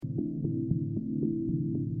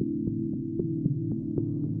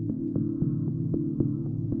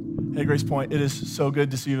Hey, Grace Point, it is so good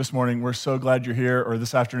to see you this morning. We're so glad you're here, or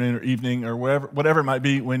this afternoon or evening, or whatever it might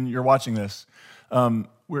be when you're watching this.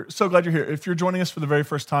 We're so glad you're here. If you're joining us for the very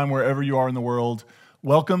first time, wherever you are in the world,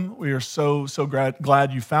 welcome. We are so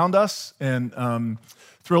glad you found us, and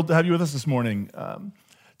thrilled to have you with us this morning.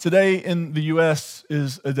 Today in the U.S.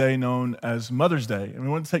 is a day known as Mother's Day, and we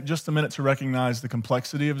want to take just a minute to recognize the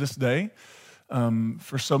complexity of this day.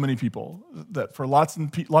 For so many people, that for lots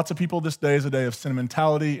of people, this day is a day of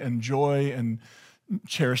sentimentality and joy and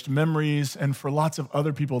cherished memories. And for lots of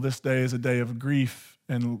other people, this day is a day of grief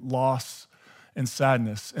and loss and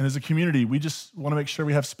sadness. And as a community, we just want to make sure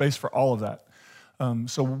we have space for all of that.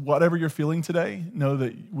 So whatever you're feeling today, know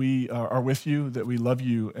that we are with you, that we love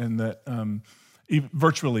you, and that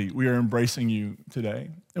virtually we are embracing you today.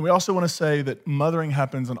 And we also want to say that mothering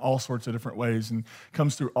happens in all sorts of different ways and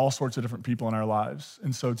comes through all sorts of different people in our lives.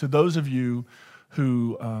 And so to those of you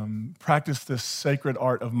who practice this sacred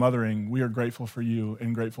art of mothering, we are grateful for you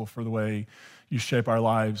and grateful for the way you shape our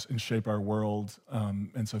lives and shape our world.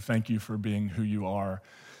 And so thank you for being who you are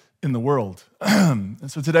in the world.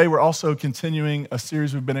 And so today we're also continuing a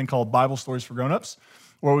series we've been in called Bible Stories for Grown-Ups,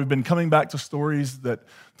 where we've been coming back to stories that,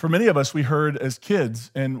 for many of us, we heard as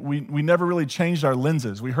kids, and we never really changed our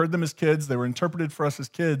lenses. We heard them as kids, they were interpreted for us as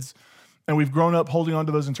kids, and we've grown up holding on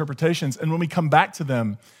to those interpretations. And when we come back to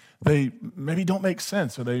them, they maybe don't make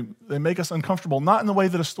sense, or they make us uncomfortable, not in the way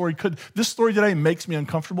that a story could. This story today makes me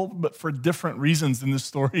uncomfortable, but for different reasons than this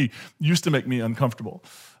story used to make me uncomfortable.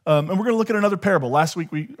 And we're going to look at another parable. Last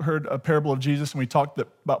week we heard a parable of Jesus, and we talked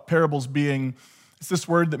about parables being, it's this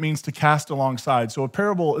word that means to cast alongside. So a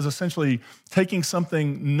parable is essentially taking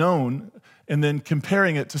something known and then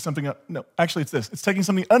comparing it to something, no, actually it's this. It's taking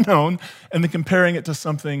something unknown and then comparing it to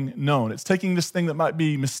something known. It's taking this thing that might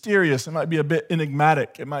be mysterious, it might be a bit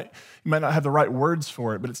enigmatic, you might not have the right words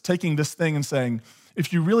for it, but it's taking this thing and saying,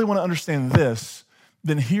 if you really want to understand this,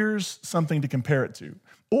 then here's something to compare it to.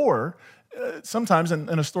 Or sometimes in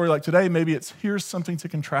a story like today, maybe it's here's something to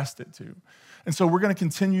contrast it to. And so we're going to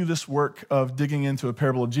continue this work of digging into a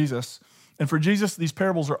parable of Jesus. And for Jesus, these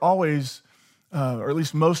parables are always, or at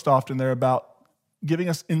least most often, they're about giving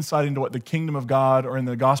us insight into what the kingdom of God, or in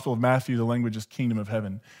the Gospel of Matthew, the language is kingdom of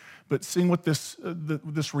heaven. But seeing what this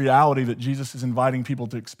reality that Jesus is inviting people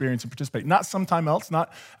to experience and participate, not sometime else,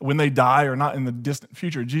 not when they die or not in the distant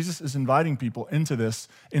future. Jesus is inviting people into this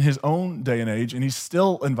in his own day and age, and he's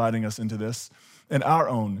still inviting us into this in our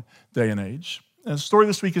own day and age. And the story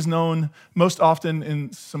this week is known most often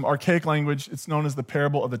in some archaic language. It's known as the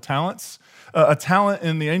parable of the talents. A talent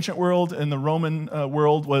in the ancient world, in the Roman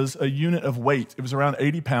world, was a unit of weight. It was around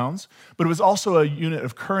 80 pounds, but it was also a unit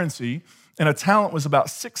of currency, and a talent was about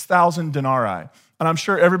 6,000 denarii. And I'm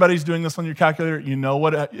sure everybody's doing this on your calculator. You know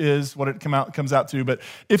what it is, what it comes out to, but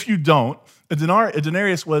if you don't, a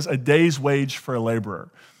denarius was a day's wage for a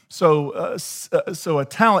laborer. So a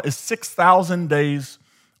talent is 6,000 days'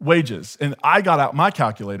 wages. And I got out my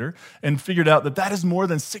calculator and figured out that is more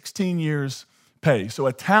than 16 years' pay. So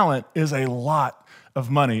a talent is a lot of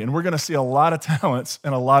money. And we're going to see a lot of talents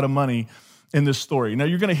and a lot of money in this story. Now,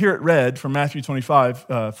 you're going to hear it read from Matthew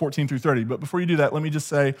 25, 14 through 30. But before you do that, let me just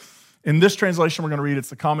say, in this translation we're going to read, it's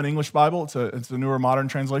the Common English Bible. It's a newer modern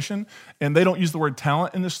translation. And they don't use the word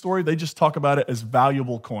talent in this story. They just talk about it as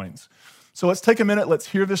valuable coins. So let's take a minute, let's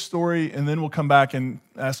hear this story, and then we'll come back and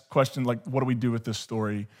ask questions like, what do we do with this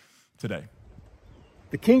story today?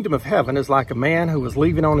 The kingdom of heaven is like a man who was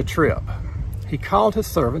leaving on a trip. He called his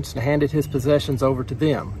servants and handed his possessions over to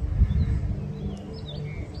them.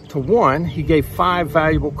 To one, he gave 5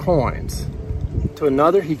 valuable coins. To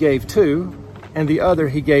another, he gave 2, and the other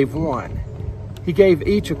he gave 1. He gave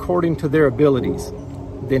each according to their abilities.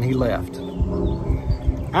 Then he left.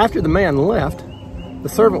 After the man left, the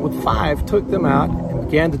servant with 5 took them out and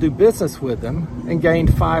began to do business with them and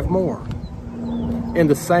gained 5 more. In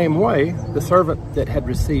the same way, the servant that had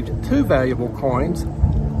received 2 valuable coins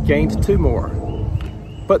gained 2 more.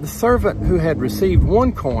 But the servant who had received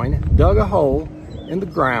 1 coin dug a hole in the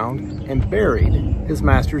ground and buried his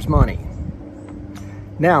master's money.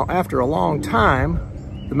 Now, after a long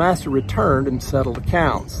time, the master returned and settled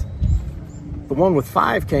accounts. The one with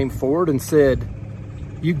 5 came forward and said,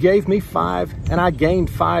 "You gave me 5, and I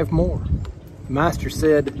gained 5 more." The master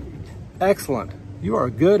said, "Excellent. You are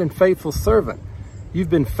a good and faithful servant.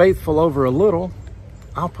 You've been faithful over a little.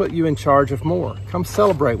 I'll put you in charge of more. Come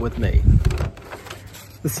celebrate with me."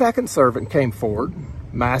 The second servant came forward.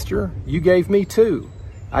 "Master, you gave me 2.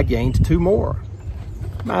 I gained 2 more."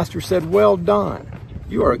 The master said, "Well done.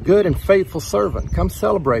 You are a good and faithful servant. Come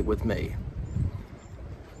celebrate with me."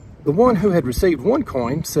 The one who had received 1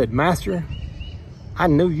 coin said, "Master, I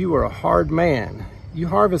knew you were a hard man. You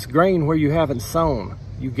harvest grain where you haven't sown.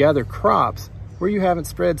 You gather crops where you haven't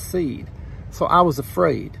spread seed. So I was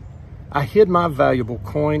afraid. I hid my valuable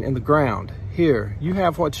coin in the ground. Here, you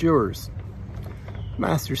have what's yours."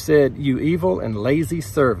 Master said, "You evil and lazy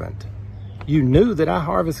servant. You knew that I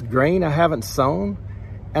harvest grain I haven't sown,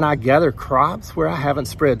 and I gather crops where I haven't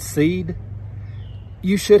spread seed.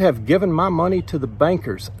 You should have given my money to the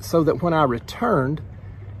bankers so that when I returned,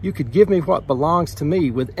 you could give me what belongs to me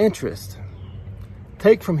with interest.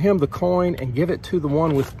 Take from him the coin and give it to the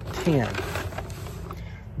one with 10.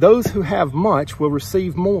 Those who have much will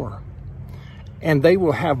receive more, and they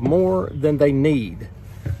will have more than they need.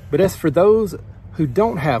 But as for those who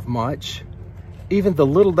don't have much, even the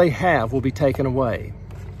little they have will be taken away.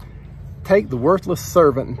 Take the worthless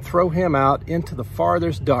servant and throw him out into the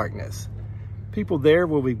farthest darkness. People there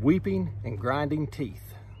will be weeping and grinding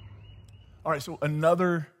teeth." All right, so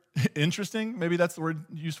another interesting, maybe that's the word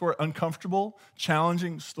used for it, uncomfortable,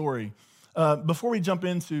 challenging story. Before we jump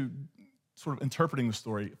into sort of interpreting the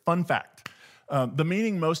story, fun fact. The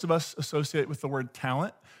meaning most of us associate with the word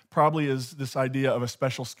talent probably is this idea of a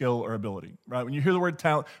special skill or ability, right? When you hear the word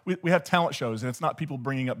talent, we have talent shows, and it's not people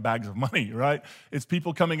bringing up bags of money, right? It's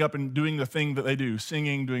people coming up and doing the thing that they do,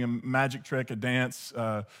 singing, doing a magic trick, a dance,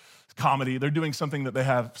 comedy. They're doing something that they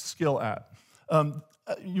have skill at.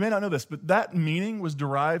 You may not know this, but that meaning was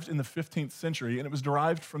derived in the 15th century, and it was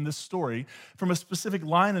derived from this story, from a specific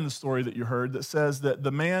line in the story that you heard that says that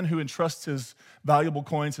the man who entrusts his valuable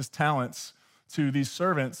coins, his talents, to these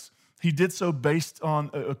servants, he did so based on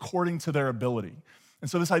according to their ability. And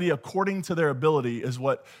so this idea, according to their ability, is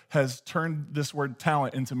what has turned this word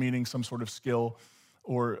talent into meaning some sort of skill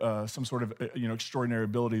or some sort of extraordinary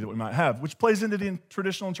ability that we might have, which plays into the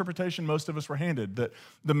traditional interpretation most of us were handed, that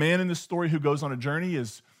the man in this story who goes on a journey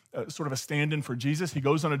is sort of a stand-in for Jesus. He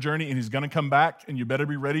goes on a journey and he's going to come back, and you better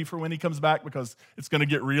be ready for when he comes back because it's going to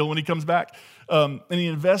get real when he comes back. And he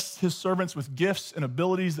invests his servants with gifts and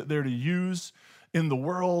abilities that they're to use in the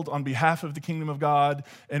world on behalf of the kingdom of God.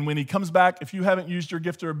 And when he comes back, if you haven't used your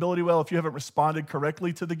gift or ability well, if you haven't responded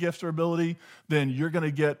correctly to the gift or ability, then you're going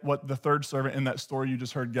to get what the third servant in that story you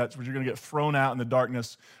just heard gets, which you're going to get thrown out in the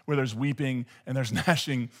darkness where there's weeping and there's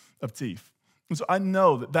gnashing of teeth. And so I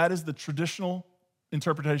know that that is the traditional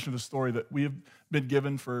interpretation of the story that we have been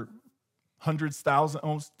given for hundreds,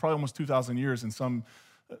 thousands, probably almost 2,000 years in some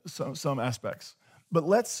aspects. But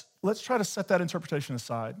let's try to set that interpretation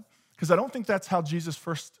aside, because I don't think that's how Jesus'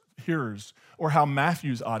 first hearers or how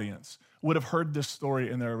Matthew's audience would have heard this story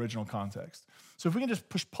in their original context. So if we can just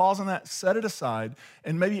push pause on that, set it aside,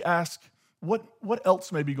 and maybe ask, what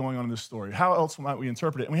else may be going on in this story? How else might we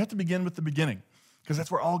interpret it? And we have to begin with the beginning, because that's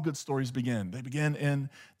where all good stories begin. They begin in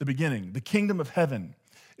the beginning. The kingdom of heaven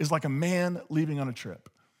is like a man leaving on a trip.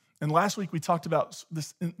 And last week we talked about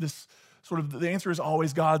this sort of, the answer is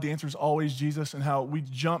always God, the answer is always Jesus, and how we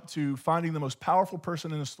jump to finding the most powerful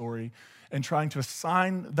person in the story and trying to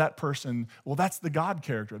assign that person, well, that's the God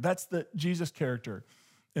character, that's the Jesus character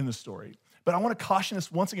in the story. But I want to caution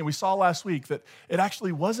us once again, we saw last week that it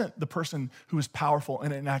actually wasn't the person who was powerful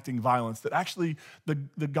and enacting violence, that actually the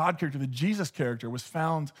God character, the Jesus character was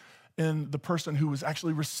found in the person who was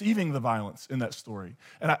actually receiving the violence in that story.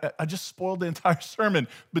 And I just spoiled the entire sermon,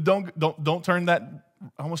 but don't turn that,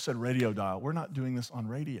 I almost said radio dial. We're not doing this on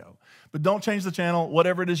radio. But don't change the channel,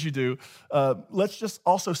 whatever it is you do. Let's just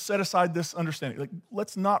also set aside this understanding. Like,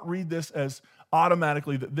 let's not read this as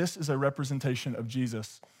automatically that this is a representation of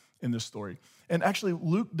Jesus in this story. And actually,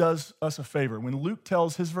 Luke does us a favor. When Luke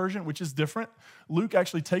tells his version, which is different, Luke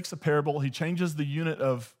actually takes a parable, he changes the unit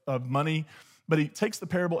of money, but he takes the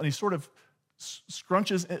parable and he sort of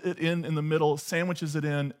scrunches it in the middle, sandwiches it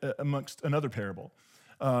in amongst another parable.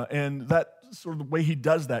 And that sort of the way he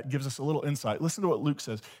does that gives us a little insight. Listen to what Luke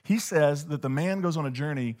says. He says that the man goes on a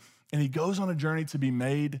journey, and he goes on a journey to be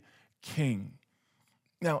made king.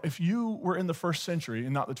 Now, if you were in the first century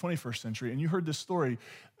and not the 21st century, and you heard this story,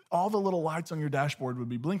 all the little lights on your dashboard would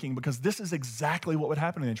be blinking, because this is exactly what would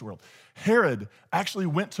happen in the ancient world. Herod actually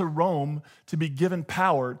went to Rome to be given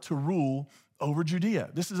power to rule over Judea.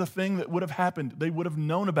 This is a thing that would have happened. They would have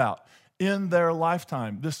known about in their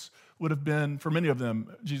lifetime. This would have been, for many of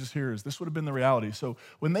them, Jesus' hearers, this would have been the reality. So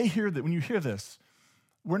when you hear this,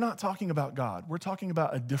 we're not talking about God. We're talking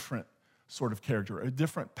about a different sort of character, a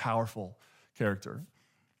different powerful character.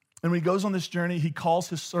 And when he goes on this journey, he calls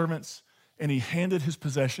his servants and he handed his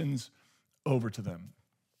possessions over to them.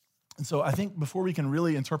 And so I think before we can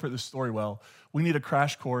really interpret this story well, we need a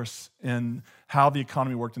crash course in how the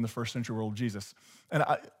economy worked in the first century world of Jesus. And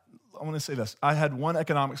I want to say this. I had one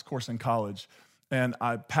economics course in college, and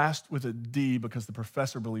I passed with a D because the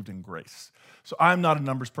professor believed in grace. So I'm not a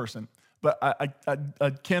numbers person, but I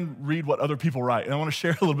can read what other people write. And I want to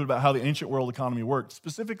share a little bit about how the ancient world economy worked.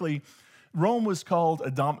 Specifically, Rome was called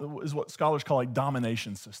is what scholars call a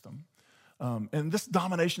domination system. And this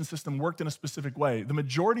domination system worked in a specific way. The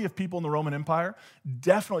majority of people in the Roman Empire,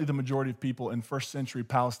 definitely the majority of people in first century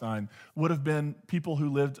Palestine, would have been people who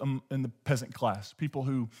lived in the peasant class, people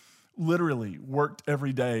who literally worked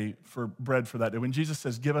every day for bread for that day. When Jesus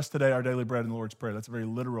says, "Give us today our daily bread" in the Lord's Prayer, that's a very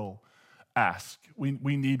literal ask.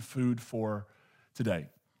 We need food for today.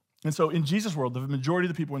 And so in Jesus' world, the majority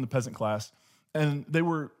of the people were in the peasant class, and they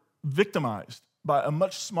were victimized by a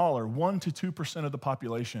much smaller 1% to 2% of the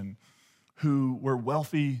population who were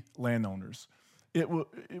wealthy landowners.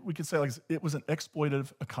 We could say like it was an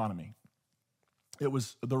exploitative economy. It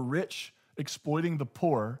was the rich exploiting the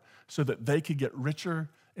poor so that they could get richer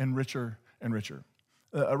and richer and richer.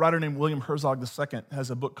 A writer named William Herzog II has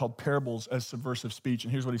a book called Parables as Subversive Speech,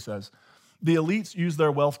 and here's what he says. The elites used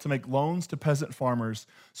their wealth to make loans to peasant farmers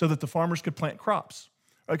so that the farmers could plant crops,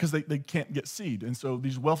 right? Because they can't get seed. And so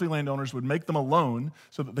these wealthy landowners would make them a loan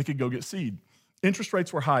so that they could go get seed. Interest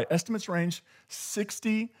rates were high. Estimates range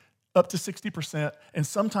 60 up to 60%, and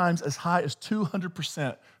sometimes as high as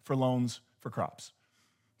 200% for loans for crops.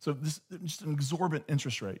 So this is just an exorbitant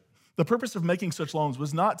interest rate. The purpose of making such loans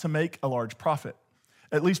was not to make a large profit,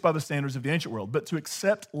 at least by the standards of the ancient world, but to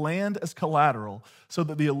accept land as collateral so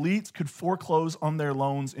that the elites could foreclose on their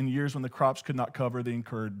loans in years when the crops could not cover the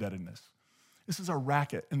incurred indebtedness. This is a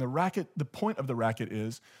racket, and the point of the racket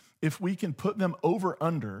is if we can put them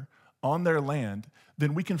under on their land,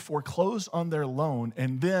 then we can foreclose on their loan,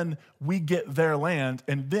 and then we get their land,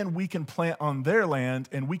 and then we can plant on their land,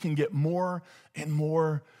 and we can get more and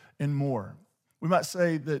more and more. We might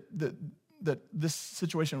say that this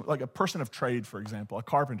situation, like a person of trade, for example, a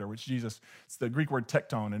carpenter, which it's the Greek word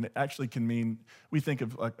tekton, and it actually can mean, we think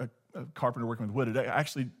of like a carpenter working with wood, it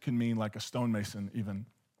actually can mean like a stonemason even.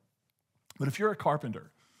 But if you're a carpenter,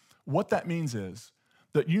 what that means is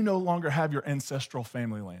that you no longer have your ancestral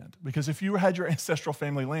family land. Because if you had your ancestral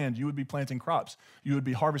family land, you would be planting crops, you would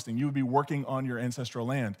be harvesting, you would be working on your ancestral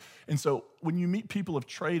land. And so when you meet people of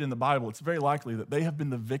trade in the Bible, it's very likely that they have been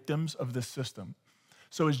the victims of this system.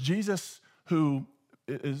 So as Jesus, who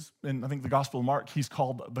is, in I think the Gospel of Mark, he's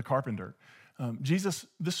called the carpenter. Jesus,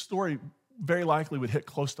 this story very likely would hit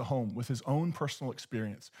close to home with his own personal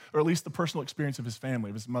experience, or at least the personal experience of his family,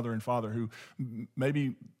 of his mother and father, who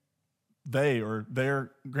maybe they or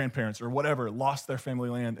their grandparents or whatever lost their family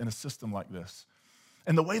land in a system like this.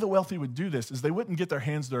 And the way the wealthy would do this is they wouldn't get their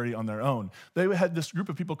hands dirty on their own. They had this group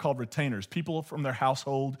of people called retainers, people from their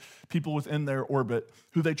household, people within their orbit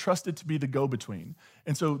who they trusted to be the go-between.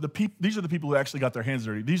 And so these are the people who actually got their hands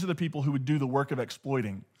dirty. These are the people who would do the work of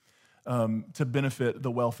exploiting to benefit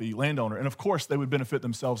the wealthy landowner. And of course, they would benefit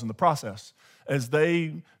themselves in the process. As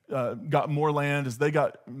they got more land, as they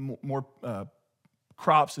got more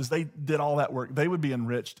crops, as they did all that work, they would be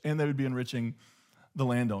enriched, and they would be enriching the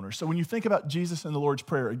landowner. So when you think about Jesus in the Lord's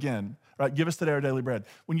Prayer, again, right, give us today our daily bread.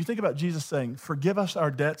 When you think about Jesus saying, forgive us our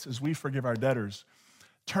debts as we forgive our debtors,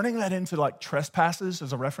 turning that into like trespasses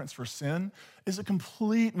as a reference for sin is a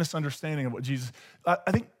complete misunderstanding of what Jesus,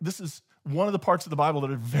 I think this is one of the parts of the Bible that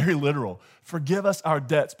are very literal. Forgive us our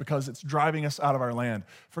debts because it's driving us out of our land.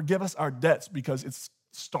 Forgive us our debts because it's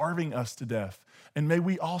starving us to death. And may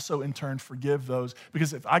we also, in turn, forgive those.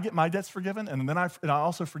 Because if I get my debts forgiven, and then I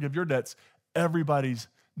also forgive your debts, everybody's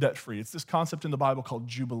debt-free. It's this concept in the Bible called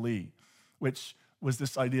Jubilee, which was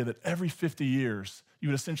this idea that every 50 years, you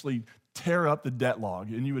would essentially tear up the debt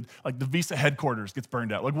log, and you would, like the Visa headquarters gets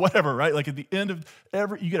burned out, like whatever, right? Like at the end of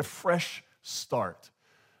you get a fresh start.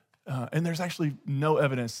 And there's actually no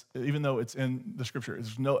evidence, even though it's in the scripture,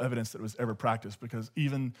 there's no evidence that it was ever practiced, because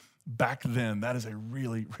even back then, that is a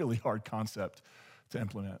really, really hard concept to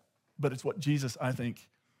implement. But it's what Jesus, I think,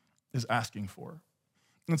 is asking for.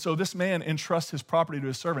 And so this man entrusts his property to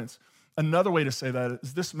his servants. Another way to say that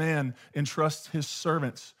is this man entrusts his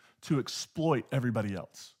servants to exploit everybody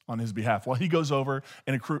else on his behalf, while he goes over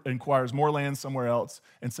and acquires more land somewhere else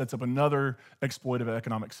and sets up another exploitive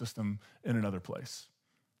economic system in another place.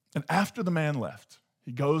 And after the man left,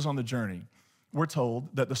 he goes on the journey. We're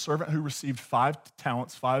told that the servant who received 5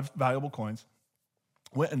 talents, 5 valuable coins,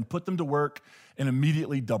 went and put them to work and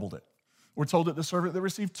immediately doubled it. We're told that the servant that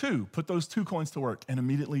received 2 put those 2 coins to work and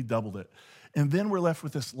immediately doubled it. And then we're left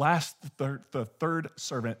with this the third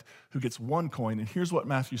servant who gets 1 coin. And here's what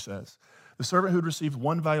Matthew says. The servant who had received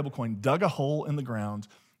 1 valuable coin dug a hole in the ground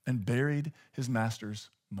and buried his master's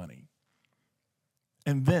money.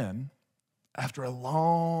 And then, after a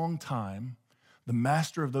long time, The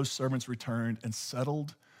master of those servants returned and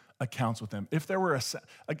settled accounts with them. If there were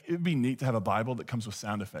it'd be neat to have a Bible that comes with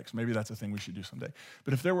sound effects. Maybe that's a thing we should do someday.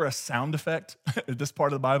 But if there were a sound effect at this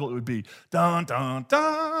part of the Bible, it would be dun, dun,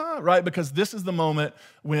 dun, right? Because this is the moment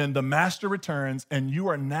when the master returns and you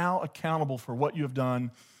are now accountable for what you have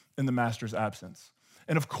done in the master's absence.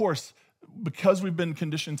 And of course, because we've been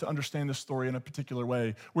conditioned to understand this story in a particular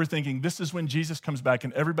way, we're thinking this is when Jesus comes back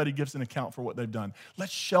and everybody gives an account for what they've done.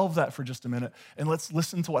 Let's shelve that for just a minute and let's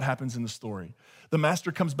listen to what happens in the story. The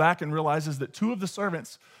master comes back and realizes that 2 of the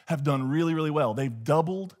servants have done really, really well. They've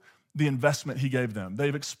doubled the investment he gave them.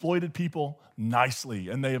 They've exploited people nicely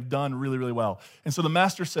and they have done really, really well. And so the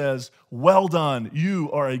master says, well done, you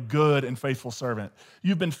are a good and faithful servant.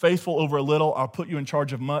 You've been faithful over a little, I'll put you in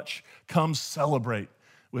charge of much. Come celebrate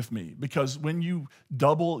with me. Because when you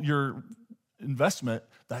double your investment,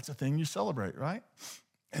 that's a thing you celebrate, right?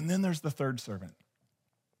 And then there's the 3rd servant.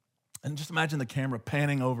 And just imagine the camera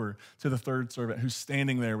panning over to the 3rd servant who's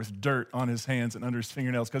standing there with dirt on his hands and under his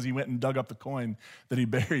fingernails because he went and dug up the coin that he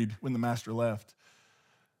buried when the master left.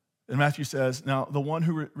 And Matthew says, now the one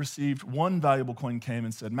who received 1 valuable coin came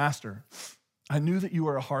and said, Master, I knew that you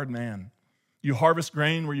are a hard man. You harvest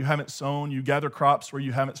grain where you haven't sown. You gather crops where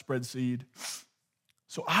you haven't spread seed.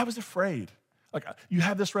 So I was afraid. Like, you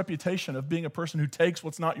have this reputation of being a person who takes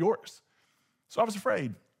what's not yours. So I was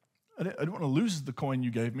afraid. I didn't want to lose the coin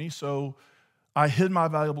you gave me, so I hid my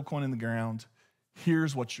valuable coin in the ground.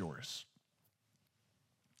 Here's what's yours.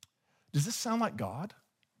 Does this sound like God?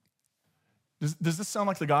 Does this sound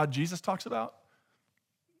like the God Jesus talks about?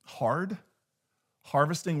 Hard,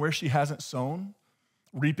 harvesting where she hasn't sown,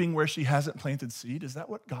 reaping where she hasn't planted seed. Is that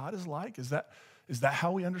what God is like? Is that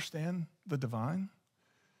how we understand the divine?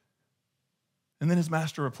 And then his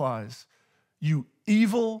master replies, you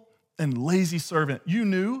evil and lazy servant, you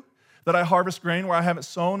knew that I harvest grain where I haven't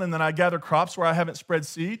sown and then I gather crops where I haven't spread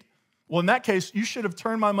seed? Well, in that case, you should have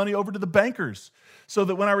turned my money over to the bankers so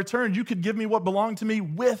that when I returned, you could give me what belonged to me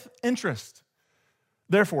with interest.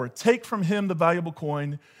 Therefore, take from him the valuable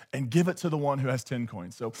coin and give it to the one who has 10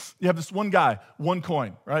 coins. So you have this one guy, 1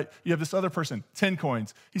 coin, right? You have this other person, 10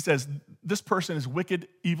 coins. He says, this person is wicked,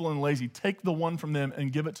 evil, and lazy. Take the one from them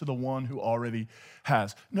and give it to the one who already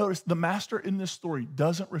has. Notice the master in this story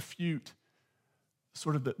doesn't refute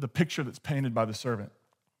sort of the picture that's painted by the servant.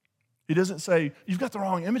 He doesn't say, you've got the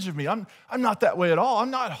wrong image of me. I'm not that way at all.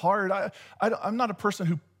 I'm not hard. I'm not a person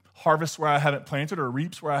who harvests where I haven't planted or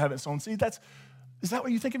reaps where I haven't sown seed. Is that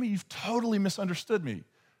what you think of me? You've totally misunderstood me.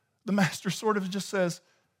 The master sort of just says,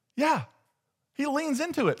 yeah, he leans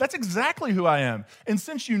into it. That's exactly who I am. And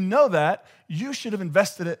since you know that, you should have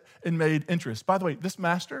invested it and made interest. By the way, this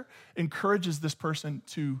master encourages this person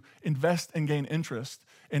to invest and gain interest,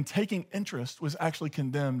 and taking interest was actually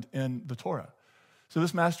condemned in the Torah. So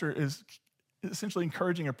this master is essentially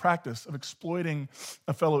encouraging a practice of exploiting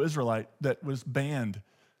a fellow Israelite that was banned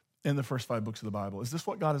in the first 5 books of the Bible. Is this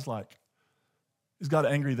what God is like? Is God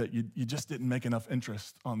angry that you just didn't make enough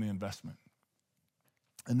interest on the investment?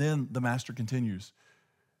 And then the master continues,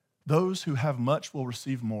 those who have much will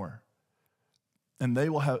receive more, and they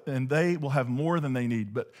will have more than they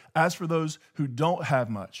need. But as for those who don't have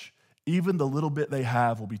much, even the little bit they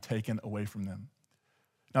have will be taken away from them.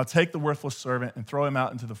 Now take the worthless servant and throw him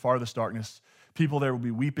out into the farthest darkness. People there will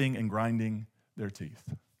be weeping and grinding their teeth.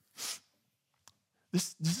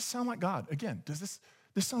 Does this sound like God? Again, this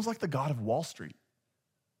sounds like the God of Wall Street,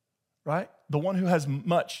 right? The one who has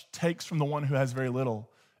much takes from the one who has very little,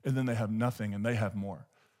 and then they have nothing and they have more.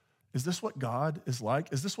 Is this what God is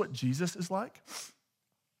like? Is this what Jesus is like?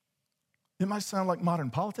 It might sound like modern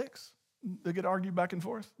politics. They get argued back and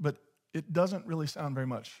forth, but it doesn't really sound very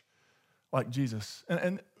much like Jesus.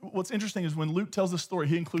 And what's interesting is when Luke tells this story,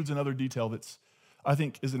 he includes another detail that's, I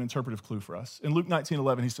think, is an interpretive clue for us. In Luke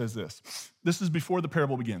 19:11, he says this. This is before the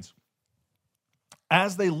parable begins.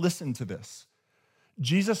 As they listened to this,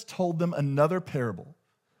 Jesus told them another parable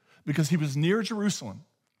because he was near Jerusalem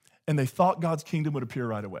and they thought God's kingdom would appear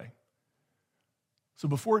right away. So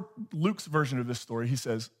before Luke's version of this story, he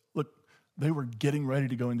says, look, they were getting ready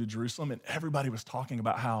to go into Jerusalem and everybody was talking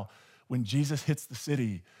about how when Jesus hits the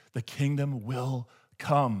city, the kingdom will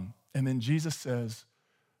come. And then Jesus says,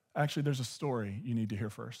 actually, there's a story you need to hear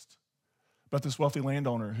first about this wealthy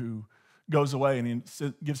landowner who goes away and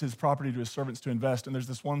he gives his property to his servants to invest. And there's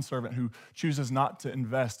this one servant who chooses not to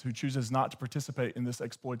invest, who chooses not to participate in this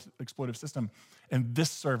exploitive system. And this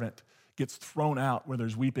servant gets thrown out where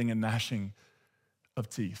there's weeping and gnashing of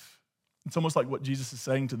teeth. It's almost like what Jesus is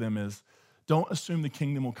saying to them is, don't assume the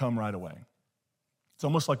kingdom will come right away. It's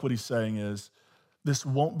almost like what he's saying is, this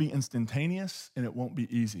won't be instantaneous and it won't be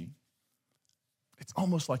easy. It's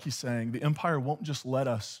almost like he's saying the empire won't just let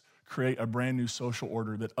us create a brand new social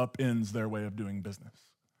order that upends their way of doing business.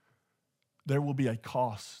 There will be a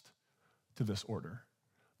cost to this order.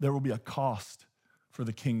 There will be a cost for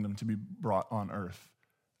the kingdom to be brought on earth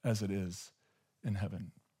as it is in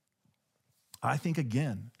heaven. I think,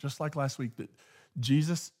 again, just like last week, that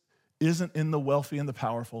Jesus isn't in the wealthy and the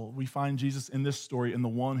powerful. We find Jesus in this story in the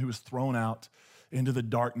one who is thrown out into the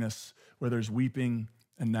darkness where there's weeping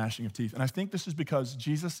and gnashing of teeth. And I think this is because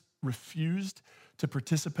Jesus refused to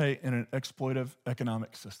participate in an exploitive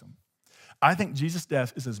economic system. I think Jesus'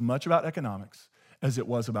 death is as much about economics as it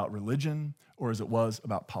was about religion or as it was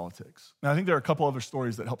about politics. Now, I think there are a couple other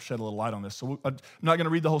stories that help shed a little light on this. So I'm not going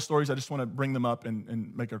to read the whole stories. I just want to bring them up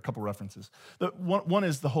and make a couple references. One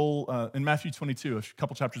is the whole, in Matthew 22, a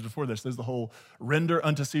couple chapters before this, there's the whole render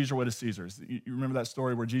unto Caesar what is Caesar's. You remember that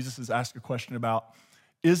story where Jesus is asked a question about,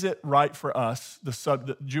 is it right for us,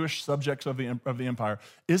 the Jewish subjects of the empire,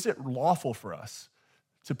 is it lawful for us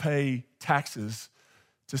to pay taxes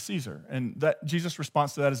to Caesar? And that Jesus'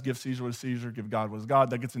 response to that is give Caesar what is Caesar, give God what is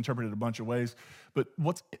God. That gets interpreted a bunch of ways. But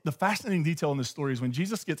what's the fascinating detail in this story is when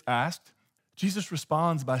Jesus gets asked, Jesus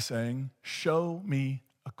responds by saying, show me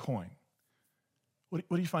a coin. What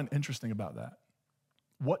do you find interesting about that?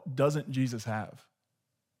 What doesn't Jesus have?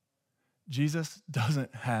 Jesus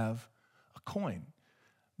doesn't have a coin.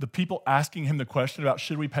 The people asking him the question about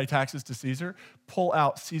should we pay taxes to Caesar pull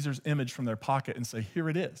out Caesar's image from their pocket and say, here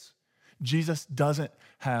it is. Jesus doesn't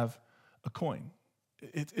have a coin.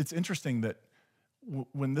 It's interesting that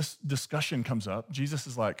when this discussion comes up, Jesus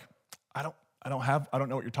is like, I don't know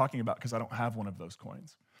what you're talking about because I don't have one of those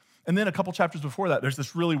coins. And then a couple chapters before that, there's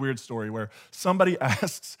this really weird story where somebody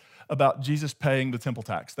asks about Jesus paying the temple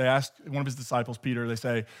tax. They ask one of his disciples, Peter, they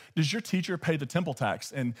say, does your teacher pay the temple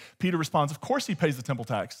tax? And Peter responds, of course he pays the temple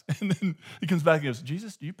tax. And then he comes back and goes,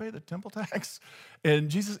 Jesus, do you pay the temple tax? And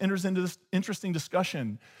Jesus enters into this interesting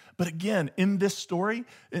discussion. But again, in this story,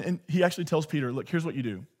 and he actually tells Peter, look, here's what you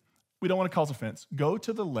do. We don't want to cause offense. Go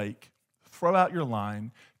to the lake, throw out your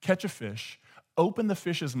line, catch a fish, open the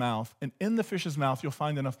fish's mouth, and in the fish's mouth, you'll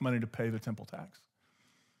find enough money to pay the temple tax.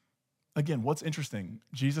 Again, what's interesting,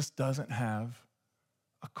 Jesus doesn't have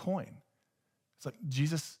a coin. It's like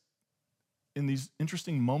Jesus, in these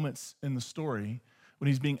interesting moments in the story, when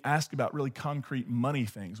he's being asked about really concrete money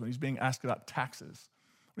things, when he's being asked about taxes,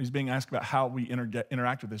 when he's being asked about how we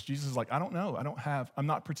interact with this, Jesus is like, I don't know, I'm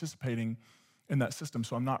not participating in that system,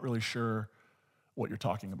 so I'm not really sure what you're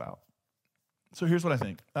talking about. So here's what I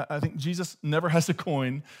think. I think Jesus never has a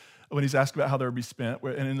coin when he's asked about how they'll be spent.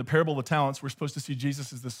 And in the parable of the talents, we're supposed to see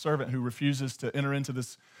Jesus as this servant who refuses to enter into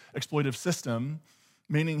this exploitive system,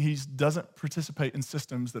 meaning he doesn't participate in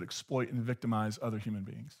systems that exploit and victimize other human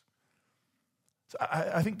beings. So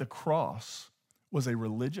I think the cross was a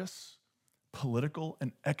religious, political,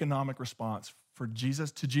 and economic response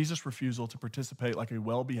to Jesus' refusal to participate like a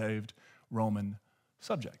well-behaved Roman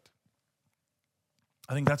subject.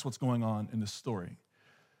 I think that's what's going on in this story.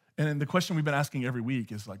 And the question we've been asking every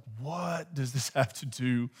week is like, what does this have to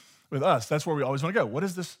do with us? That's where we always want to go. What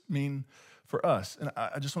does this mean for us? And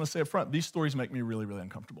I just want to say up front, these stories make me really, really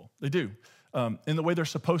uncomfortable. They do, in the way they're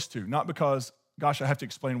supposed to. Not because, gosh, I have to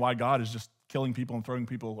explain why God is just killing people and throwing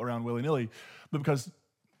people around willy-nilly, but because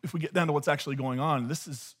if we get down to what's actually going on, this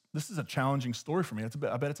is a challenging story for me.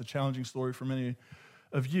 I bet it's a challenging story for many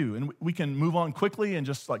of you. And we can move on quickly and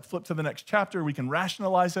just like flip to the next chapter. We can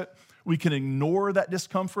rationalize it. We can ignore that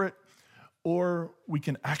discomfort, or we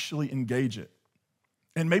can actually engage it.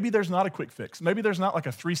 And maybe there's not a quick fix. Maybe there's not like a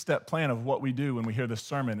 3-step plan of what we do when we hear this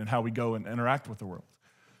sermon and how we go and interact with the world.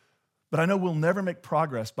 But I know we'll never make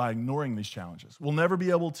progress by ignoring these challenges. We'll never be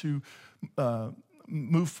able to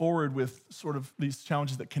move forward with sort of these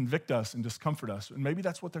challenges that convict us and discomfort us. And maybe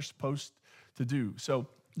that's what they're supposed to do. So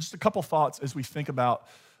just a couple thoughts as we think about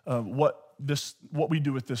what we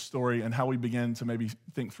do with this story and how we begin to maybe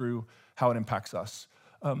think through how it impacts us.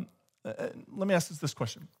 Let me ask this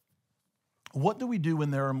question. What do we do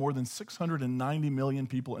when there are more than 690 million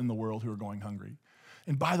people in the world who are going hungry?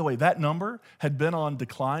 And by the way, that number had been on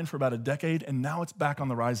decline for about a decade, and now it's back on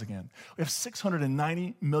the rise again. We have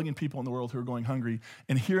 690 million people in the world who are going hungry,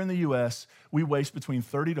 and here in the U.S., we waste between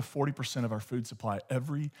 30 to 40% of our food supply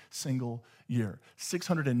every single year.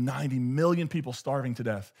 690 million people starving to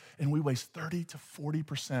death, and we waste 30 to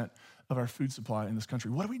 40% of our food supply in this country.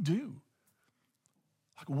 What do?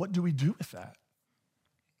 Like, what do we do with that?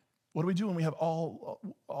 What do we do when we have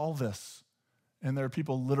all this, and there are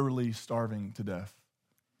people literally starving to death?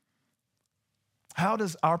 How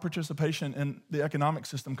does our participation in the economic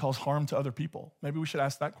system cause harm to other people? Maybe we should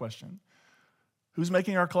ask that question. Who's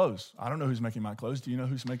making our clothes? I don't know who's making my clothes. Do you know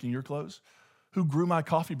who's making your clothes? Who grew my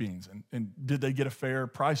coffee beans, and did they get a fair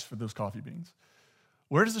price for those coffee beans?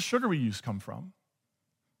 Where does the sugar we use come from?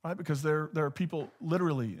 Right? Because there are people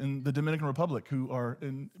literally in the Dominican Republic who are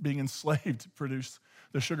being enslaved to produce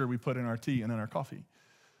the sugar we put in our tea and in our coffee.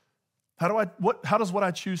 How does what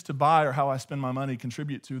I choose to buy or how I spend my money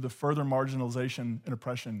contribute to the further marginalization and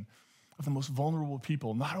oppression of the most vulnerable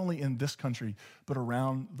people, not only in this country, but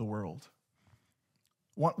around the world?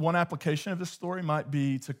 One application of this story might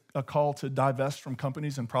be a call to divest from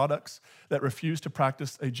companies and products that refuse to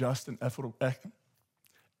practice a just and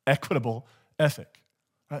equitable ethic.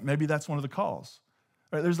 Right? Maybe that's one of the calls.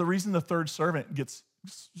 Right? There's the reason the third servant gets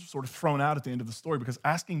sort of thrown out at the end of the story, because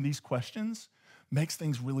asking these questions makes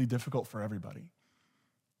things really difficult for everybody.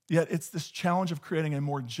 Yet it's this challenge of creating a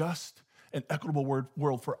more just and equitable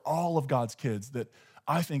world for all of God's kids that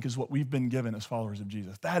I think is what we've been given as followers of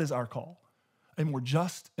Jesus. That is our call. A more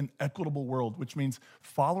just and equitable world, which means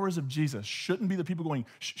followers of Jesus shouldn't be the people going,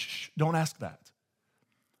 shh, shh, shh, don't ask that.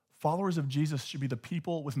 Followers of Jesus should be the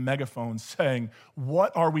people with megaphones saying,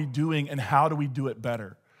 what are we doing and how do we do it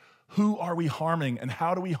better? Who are we harming and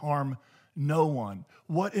how do we harm no one?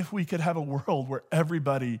 What if we could have a world where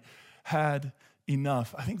everybody had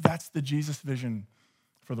enough? I think that's the Jesus vision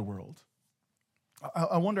for the world.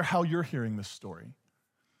 I wonder how you're hearing this story.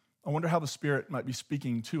 I wonder how the Spirit might be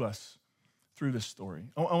speaking to us through this story.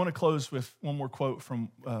 I want to close with one more quote from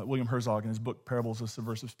William Herzog in his book, Parables of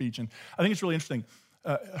Subversive Speech. And I think it's really interesting.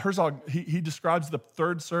 Herzog, he describes the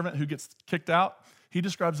third servant who gets kicked out. He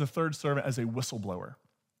describes the third servant as a whistleblower,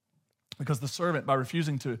 because the servant, by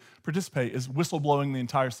refusing to participate, is whistleblowing the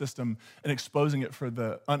entire system and exposing it for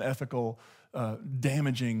the unethical,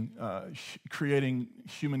 damaging, creating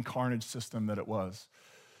human carnage system that it was.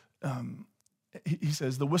 He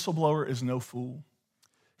says, the whistleblower is no fool.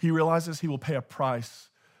 He realizes he will pay a price,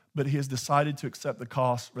 but he has decided to accept the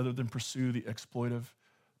cost rather than pursue the exploitive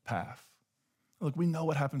path. Look, we know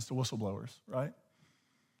what happens to whistleblowers, right?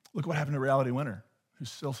 Look what happened to Reality Winner, who's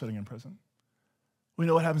still sitting in prison. We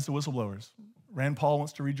know what happens to whistleblowers. Rand Paul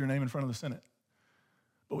wants to read your name in front of the Senate.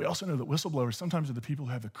 But we also know that whistleblowers sometimes are the people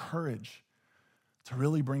who have the courage to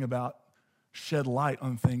really bring about, shed light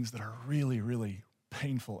on things that are really, really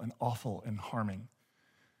painful and awful and harming.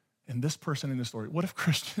 And this person in this story, what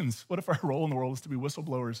if our role in the world is to be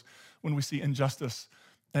whistleblowers when we see injustice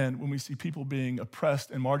and when we see people being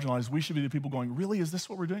oppressed and marginalized? We should be the people going, really, is this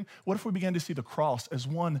what we're doing? What if we began to see the cross as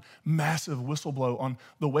one massive whistleblow on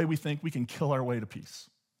the way we think we can kill our way to peace?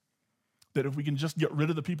 That if we can just get rid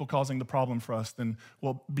of the people causing the problem for us, then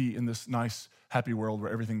we'll be in this nice, happy world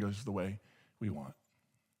where everything goes the way we want.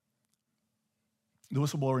 The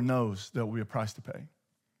whistleblower knows there will be a price to pay,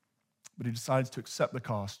 but he decides to accept the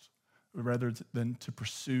cost rather than to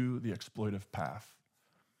pursue the exploitive path.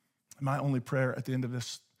 My only prayer at the end of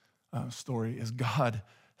this story is, God,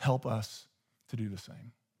 help us to do the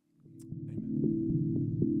same. Amen.